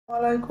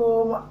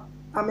আসসালামাইকুম।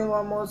 আমি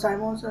মোহাম্মদ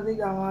সাইমন সাদিক।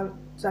 আমার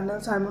চ্যানেল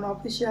সাইমন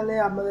অফিসিয়ালে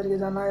আপনাদেরকে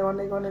জানাই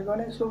অনেক অনেক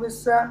অনেক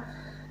শুভেচ্ছা।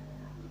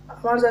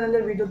 আমার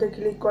চ্যানেলের ভিডিওতে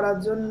ক্লিক করার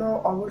জন্য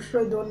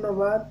অবশ্যই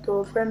ধন্যবাদ। তো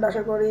ফ্রেন্ড,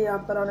 আশা করি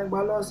আপনারা অনেক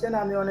ভালো আছেন,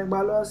 আমি অনেক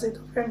ভালো আছি।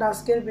 তো ফ্রেন্ড,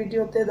 আজকের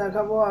ভিডিওতে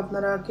দেখাবো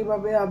আপনারা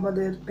কিভাবে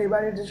আপনাদের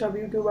ফেভারিট যেসব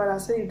ইউটিউবার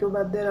আছে,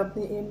 ইউটিউবারদের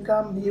আপনি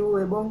ইনকাম, ভিউ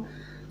এবং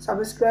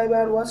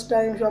সাবস্ক্রাইবার, ওয়াচ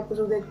টাইম সব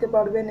কিছু দেখতে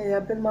পারবেন এই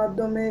অ্যাপের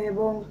মাধ্যমে,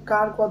 এবং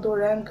কার কত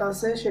র্যাঙ্ক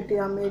আছে সেটি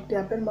আমি একটি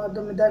অ্যাপের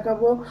মাধ্যমে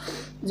দেখাবো।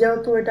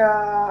 যেহেতু এটা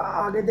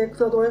আগে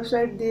দেখতো তো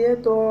ওয়েবসাইট দিয়ে,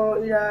 তো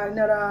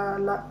এনারা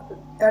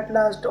অ্যাট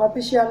লাস্ট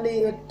অফিসিয়ালি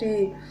একটি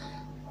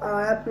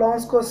অ্যাপ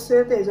লঞ্চ করছে,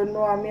 তো এই জন্য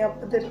আমি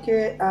আপনাদেরকে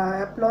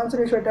অ্যাপ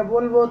লঞ্চের বিষয়টা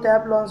বলবো। তো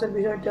অ্যাপ লঞ্চের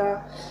বিষয়টা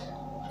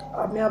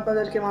আমি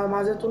আপনাদেরকে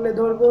মাঝে তুলে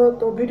ধরবো।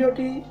 তো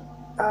ভিডিওটি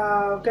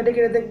কেটে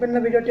কেটে দেখবেন না,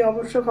 ভিডিওটি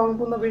অবশ্যই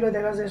সম্পূর্ণ ভিডিও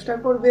দেখার চেষ্টা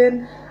করবেন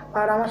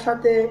আর আমার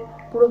সাথে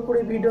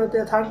পুরোপুরি ভিডিওতে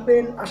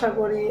থাকবেন আশা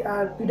করি।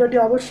 আর ভিডিওটি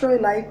অবশ্যই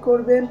লাইক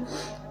করবেন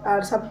আর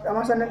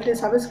আমার চ্যানেলটি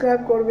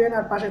সাবস্ক্রাইব করবেন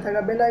আর পাশে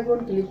থাকা বেল আইকন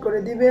ক্লিক করে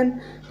দিবেন।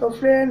 তো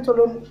ফ্রেন্ড,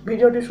 চলুন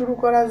ভিডিওটি শুরু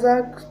করা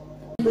যাক।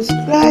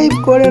 সাবস্ক্রাইব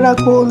করে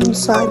রাখুন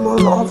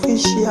সাইমন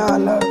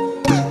অফিসিয়াল আর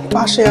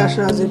পাশে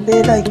আসা যে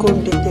বেল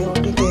আইকনটিতে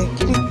ওটিতে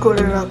ক্লিক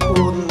করে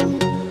রাখুন।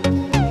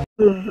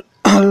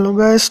 হ্যালো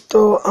গাইস,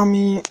 তো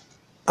আমি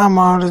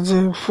আমার যে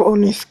ফোন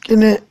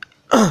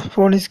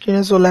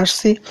স্ক্রিনে চলে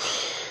আসছি।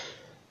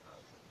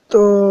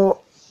 তো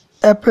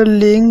অ্যাপের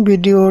লিঙ্ক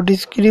ভিডিও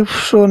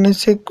ডিসক্রিপশনে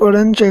চেক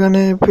করেন,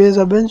 সেখানে পেয়ে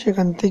যাবেন।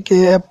 সেখান থেকে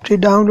অ্যাপটি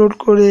ডাউনলোড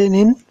করে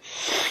নিন,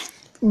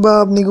 বা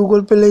আপনি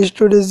গুগল প্লে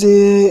স্টোরে যে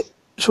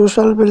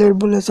সোশ্যাল প্লেট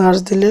বলে সার্চ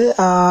দিলে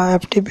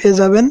অ্যাপটি পেয়ে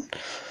যাবেন।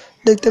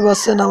 দেখতে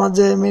পাচ্ছেন আমার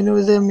যে মেনু,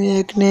 যে আমি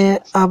এখানে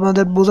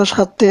আপনাদের বোঝার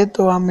সাথে,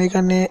 তো আমি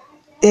এখানে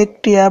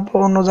একটি অ্যাপ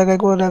অন্য জায়গায়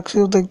করে রাখছি।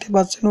 দেখতে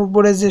পাচ্ছেন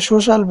উপরে যে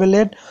সোশ্যাল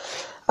প্লেট,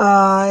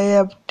 এই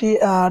অ্যাপটি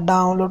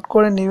ডাউনলোড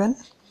করে নেবেন।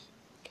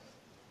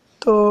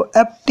 তো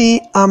অ্যাপটি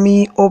আমি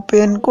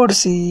ওপেন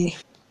করছি।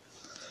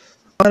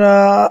 আমরা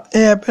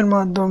এই অ্যাপের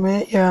মাধ্যমে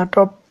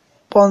টপ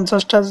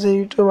 50টা যে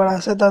ইউটিউবার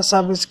আছে তার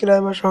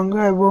সাবস্ক্রাইবার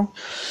সংখ্যা এবং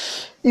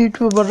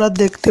ইউটিউবাররা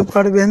দেখতে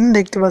পারবেন।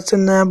 দেখতে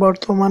পাচ্ছেন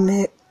বর্তমানে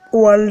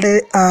ওয়ার্ল্ডে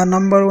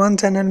নাম্বার 1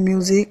 চ্যানেল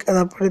মিউজিক,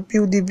 তারপরে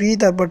পিউডিপি,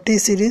 তারপর টি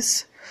সিরিজ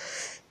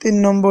 3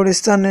 নম্বর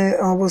স্থানে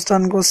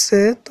অবস্থান করছে।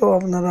 তো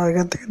আপনারা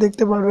এখান থেকে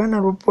দেখতে পারবেন।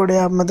 আর উপরে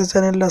আপনাদের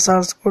চ্যানেলটা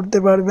সার্চ করতে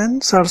পারবেন,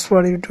 সার্চ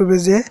ফর ইউটিউবে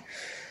যে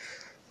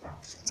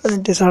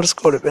চ্যানেলটি সার্চ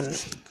করবেন।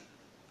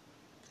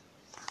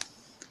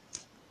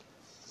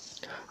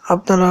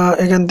 আপনারা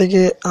এখান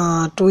থেকে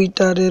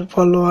টুইটারের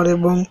ফলোয়ার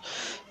এবং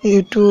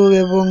ইউটিউব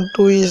এবং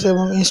টুইচ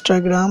এবং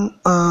ইনস্টাগ্রাম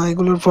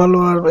এগুলোর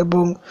ফলোয়ার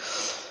এবং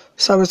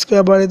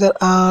সাবস্ক্রাইবার, এদের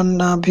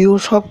ভিউ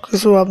সব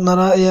কিছু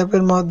আপনারা এই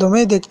অ্যাপের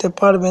মাধ্যমেই দেখতে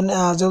পারবেন।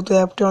 যেহেতু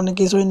অ্যাপটি অনেক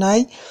কিছুই নাই,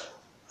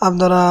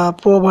 আপনারা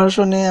প্রো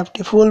ভার্সনে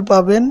অ্যাপটি ফুল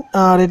পাবেন।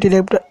 আর এটির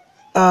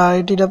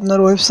আপনার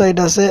ওয়েবসাইট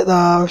আছে,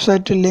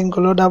 ওয়েবসাইটের লিঙ্ক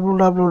হলো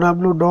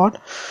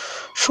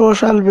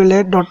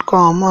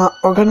www.socialbillet.com।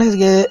 ওখানে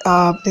গিয়ে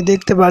আপনি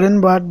দেখতে পারেন,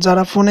 বাট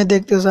যারা ফোনে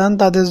দেখতে চান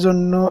তাদের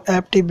জন্য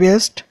অ্যাপটি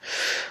বেস্ট।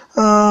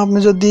 আপনি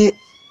যদি,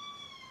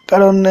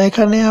 কারণ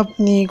এখানে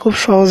আপনি খুব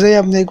সহজেই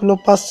আপনি এগুলো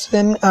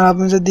পাচ্ছেন। আর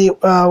আপনি যদি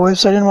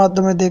ওয়েবসাইটের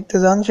মাধ্যমে দেখতে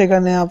চান,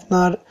 সেখানে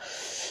আপনার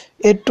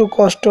একটু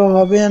কষ্ট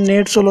হবে। আর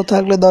নেট স্লো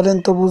থাকলে ধরেন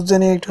তো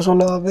বুঝছেনই, একটু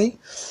স্লো হবেই।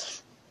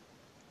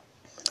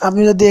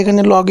 আপনি যদি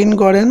এখানে লগ ইন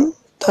করেন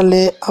তাহলে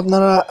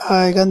আপনারা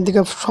এখান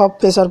থেকে সব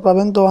ফিচার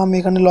পাবেন। তো আমি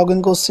এখানে লগ ইন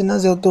করছি না,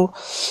 যেহেতু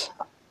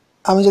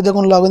আমি যদি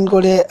এখন লগ ইন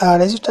করে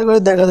রেজিস্টার করে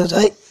দেখাতে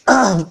চাই,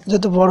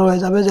 যেহেতু বড় হয়ে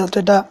যাবে যেহেতু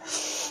এটা।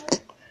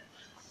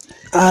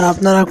 আর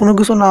আপনারা কোনো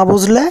কিছু না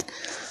বুঝলে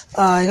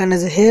এখানে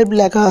যে হেল্প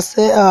লেখা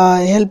আছে,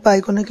 হেল্প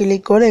আইকনে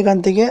ক্লিক করে এখান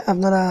থেকে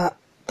আপনারা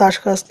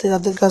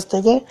তাদের কাছ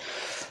থেকে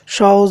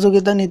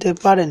সহযোগিতা নিতে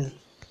পারেন।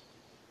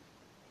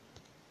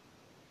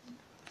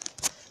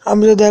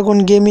 আমি যদি এখন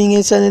গেমিং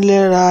এ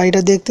চ্যানেলের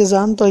এটা দেখতে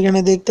চান, তো এখানে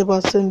দেখতে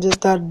পাচ্ছেন যে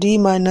তার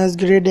D-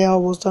 গ্রেডে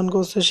অবস্থান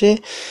করছে সে।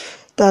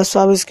 তার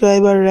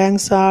সাবস্ক্রাইবার র্যাঙ্ক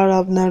আর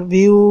আপনার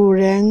ভিউ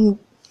র্যাঙ্ক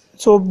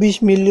 24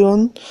 মিলিয়ন,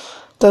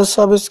 তার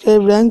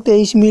সাবস্ক্রাইব র্যাঙ্ক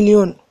 23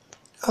 মিলিয়ন।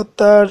 আর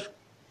তার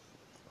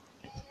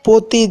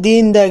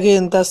প্রতিদিন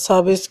দেখেন তার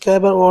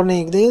সাবস্ক্রাইবার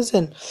অনেক,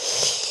 দেখেছেন।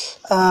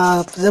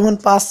 যেমন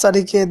 5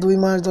 তারিখে 2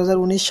 মার্চ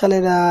 2019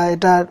 সালের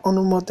এটার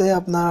অনুমতে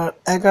আপনার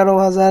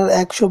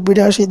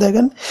 11,182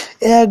 দেখেন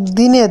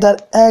একদিনে তার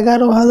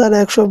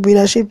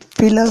 11,182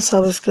 প্লাস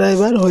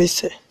সাবস্ক্রাইবার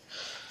হয়েছে।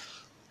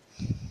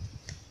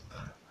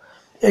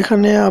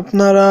 এখানে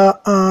আপনারা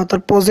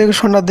তার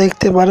প্রজেকশনটা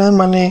দেখতে পারেন,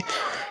 মানে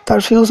তার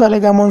ফিউচারে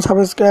কেমন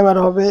সাবস্ক্রাইবার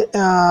হবে।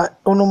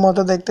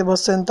 অনুমতে দেখতে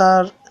পাচ্ছেন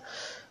তার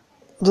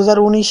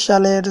 2019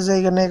 সালের,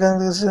 যেখানে এখানে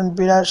দেখছেন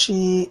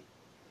 82,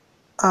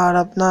 আর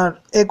আপনার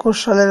 21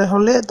 সালের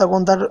হলে তখন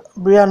তার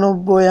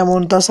 92, এমন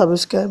তার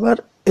সাবস্ক্রাইবার।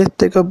 এর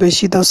থেকে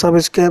বেশি তার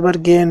সাবস্ক্রাইবার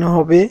গেইন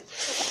হবে।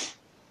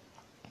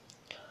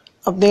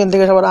 আপনি এখান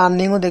থেকে সবার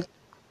আর্নিংও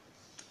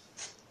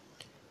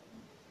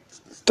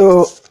তো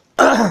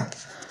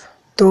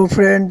তো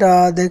ফ্রেন্ড,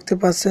 দেখতে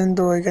পাচ্ছেন।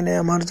 তো এখানে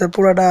আমার যে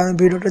পুরাটা আমি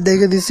ভিডিওটা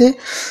দেখে দিছি।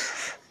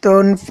 তো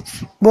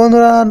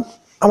বন্ধুরা,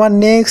 আমার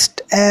নেক্সট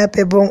অ্যাপ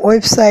এবং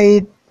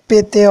ওয়েবসাইট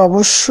পেতে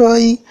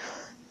অবশ্যই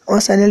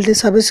আমার চ্যানেলটি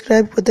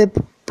সাবস্ক্রাইব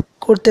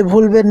করতে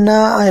ভুলবেন না,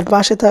 আর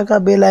পাশে থাকা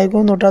বেল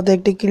আইকন ওটাতে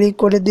একটি ক্লিক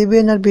করে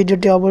দিবেন, আর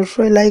ভিডিওটি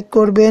অবশ্যই লাইক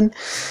করবেন।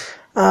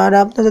 আর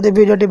আপনার যদি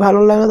ভিডিওটি ভালো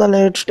লাগে তাহলে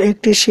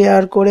একটি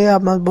শেয়ার করে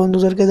আপনার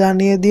বন্ধুদেরকে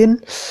জানিয়ে দিন।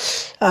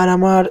 আর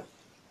আমার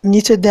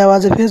নিচে দেওয়া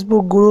যে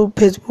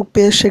ফেসবুক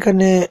পেজ,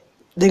 সেখানে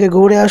দেখে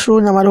ঘুরে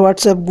আসুন। আমার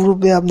হোয়াটসঅ্যাপ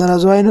গ্রুপে আপনারা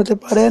জয়েন হতে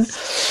পারেন।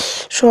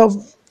 সব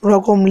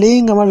রকম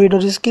লিঙ্ক আমার ভিডিও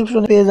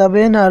ডিসক্রিপশনে পেয়ে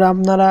যাবেন। আর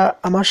আপনারা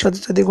আমার সাথে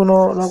যদি কোনো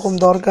রকম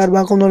দরকার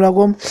বা কোনো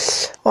রকম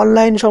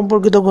অনলাইন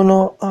সম্পর্কিত কোনো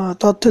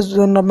তথ্যের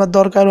জন্য আপনার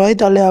দরকার হয়,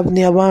 তাহলে আপনি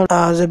আমার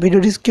যে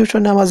ভিডিও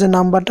ডিসক্রিপশনে আমার যে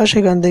নাম্বারটা,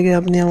 সেখান থেকে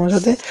আপনি আমার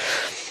সাথে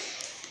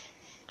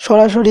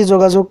সরাসরি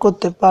যোগাযোগ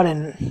করতে পারেন।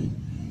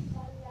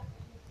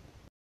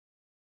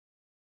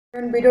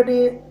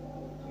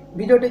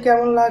 ভিডিওটি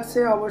কেমন লাগছে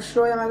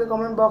অবশ্যই আমাকে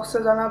কমেন্ট বক্সে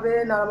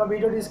জানাবেন। আর আমার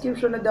ভিডিও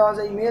ডিসক্রিপশনে দেওয়া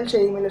যে ইমেল,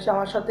 সেই ইমেলে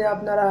আমার সাথে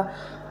আপনারা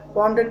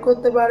কন্ট্যাক্ট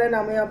করতে পারেন।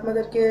 আমি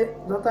আপনাদেরকে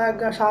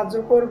যথাজ্ঞা সাহায্য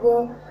করব।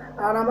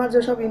 আর আমার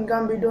যেসব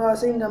ইনকাম ভিডিও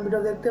আছে, ইনকাম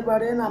ভিডিও দেখতে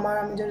পারেন।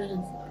 আমি যে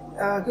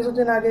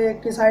কিছুদিন আগে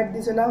একটি সাইট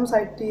দিয়েছিলাম,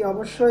 সাইটটি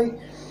অবশ্যই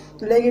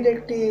লেগিট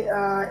একটি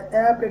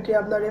অ্যাপ। এটি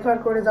আপনার রেফার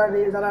করে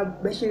যারা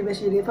বেশি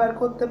বেশি রেফার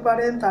করতে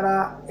পারেন, তারা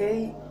এই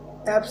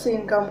অ্যাপসে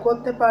ইনকাম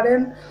করতে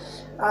পারেন।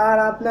 আর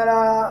আপনারা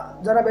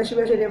যারা বেশি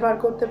বেশি রেফার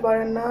করতে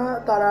পারেন না,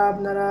 তারা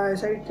আপনারা এই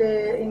সাইটে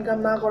ইনকাম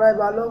না করাই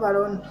ভালো।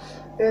 কারণ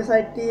এই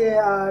সাইটটি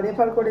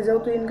রেফার করে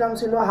যেহেতু ইনকাম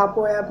ছিল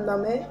হাপো অ্যাপ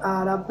নামে।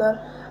 আর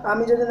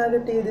আমি যেদিন আগে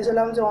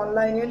দিয়েছিলাম যে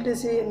অনলাইন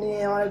এলটিসি নিয়ে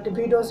আমার একটি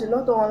ভিডিও ছিল,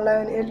 তো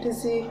অনলাইন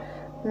এলটিসি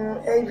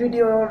এই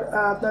ভিডিওর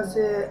আপনার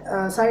যে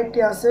সাইটটি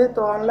আছে,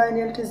 তো অনলাইন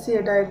এলটিসি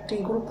এটা একটি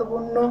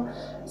গুরুত্বপূর্ণ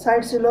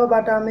সাইট ছিল।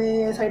 বাট আমি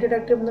এই সাইটের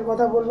একটি আপনার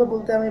কথা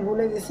বলতে আমি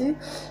ভুলে গেছি,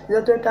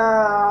 যেহেতু এটা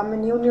আমি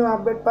নিউ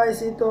আপডেট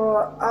পাইছি। তো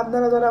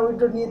আপনারা যারা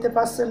উইথড্র নিতে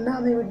পারছেন না,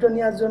 আমি উইথড্র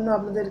নেওয়ার জন্য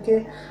আপনাদেরকে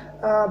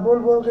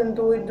বলবো।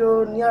 কিন্তু উইথড্র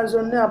নেওয়ার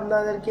জন্য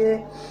আপনাদেরকে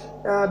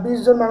 20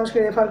 জন মানুষকে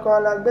রেফার করা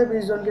লাগবে।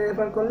 20 জনকে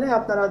রেফার করলে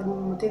আপনারা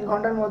 3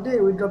 ঘন্টার মধ্যে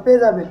উইথড্র পেয়ে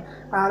যাবেন।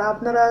 আর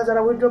আপনারা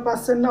যারা উইথড্র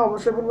পাচ্ছেন না,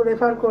 অবশ্যই বলবো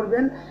রেফার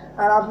করবেন।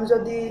 আর আপনি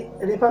যদি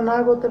রেফার না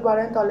করতে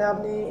পারেন, তাহলে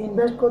আপনি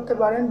ইনভেস্ট করতে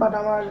পারেন। বাট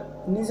আমার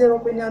নিজের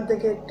ওপিনিয়ন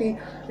থেকে একটি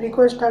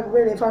রিকোয়েস্ট থাকবে,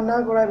 রেফার না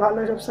করায় ভালো।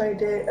 এসব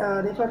সাইটে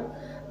রেফার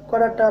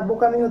করাটা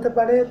বোকামি হতে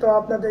পারে। তো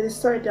আপনাদের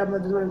ইচ্ছা, এটি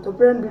আপনাদের। তো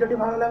ফ্রেন্ড, ভিডিওটি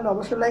ভালো লাগলে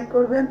অবশ্যই লাইক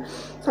করবেন,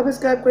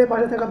 সাবস্ক্রাইব করে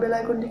পাশে থাকা বেল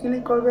আইকনটি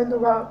ক্লিক করবেন। তো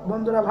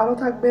বন্ধুরা ভালো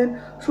থাকবেন,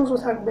 সুস্থ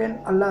থাকবেন।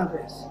 আল্লাহ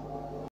হাফেজ।